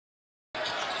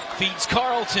Feeds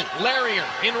Carlton. Larrier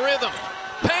in rhythm.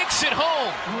 Banks it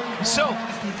home. So,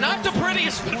 not the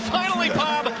prettiest, but finally,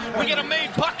 Bob, we get a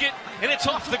made bucket, and it's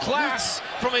off the glass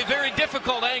from a very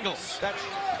difficult angle.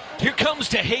 Here comes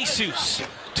DeJesus.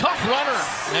 Tough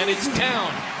runner, and it's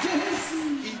down.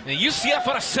 The UCF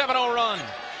on a 7-0 run.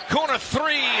 Corner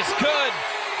three is good.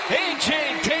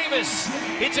 A.J. Davis.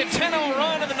 It's a 10-0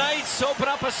 run, and the Knights open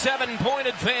up a 7-point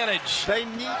advantage. They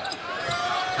need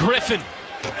Griffin.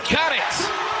 Got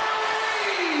it.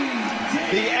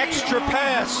 the extra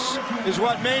pass is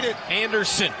what made it.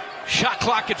 Anderson. Shot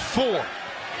clock at 4.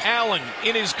 Allen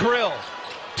in his grill.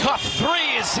 Tough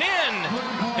three is in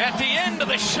at the end of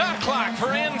the shot clock for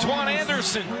Antoine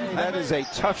Anderson. That is a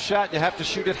tough shot. You have to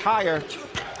shoot it higher.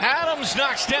 Adams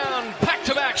knocks down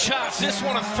back-to-back shots. This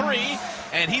one a 3,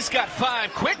 and he's got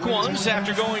 5 quick ones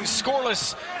after going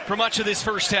scoreless for much of this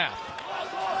first half.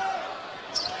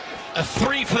 A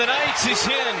 3 for the Knights is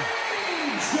in.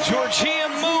 Georgia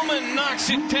Moomin knocks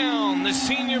it down, the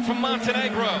senior from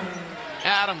Montenegro.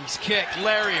 Adams kick,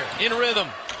 Larrier in rhythm.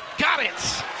 Got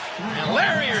it! And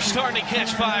Larrier starting to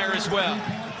catch fire as well.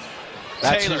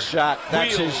 That's Taylor, his shot.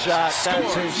 That's his shot.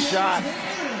 That's his shot.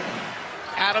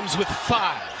 Adams with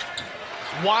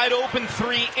 5. Wide open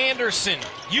 3, Anderson.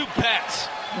 You bet.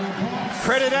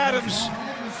 Credit Adams.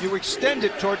 You extend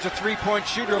it towards a three-point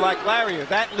shooter like Larrier.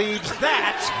 That leaves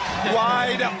that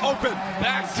wide open.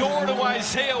 Back door to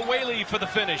Isaiah Whaley for the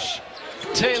finish.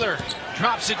 Taylor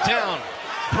drops it down.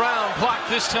 Brown blocked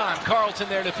this time. Carlton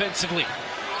there defensively.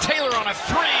 Taylor on a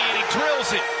 3, and he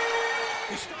drills it.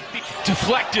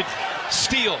 Deflected.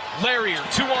 Steal. Larrier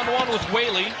 2-on-1 with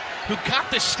Whaley, who got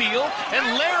the steal, and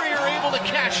Larrier able to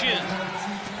cash in.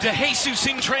 DeJesus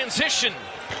in transition.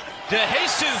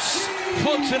 DeJesus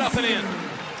floats it up and in.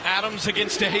 Adams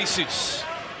against DeJesus.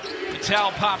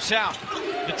 Vitale pops out.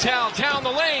 Vitale down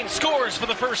the lane, scores for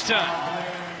the first time.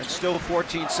 And still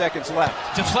 14 seconds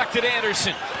left. Deflected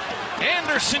Anderson.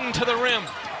 Anderson to the rim.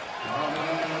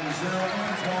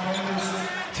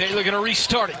 Taylor gonna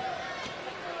restart it.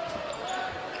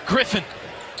 Griffin.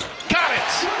 Got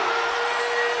it!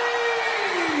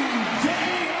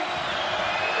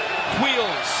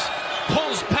 Wheels.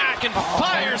 Pulls back and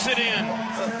fires it in.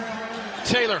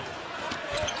 Taylor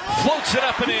floats it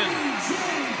up and in.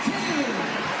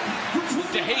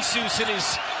 DeJesus in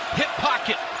his hip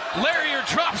pocket. Larrier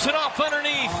drops it off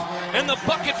underneath, and the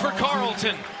bucket for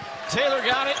Carlton. Taylor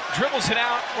got it, dribbles it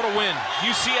out. What a win.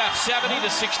 UCF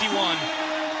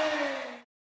 70-61.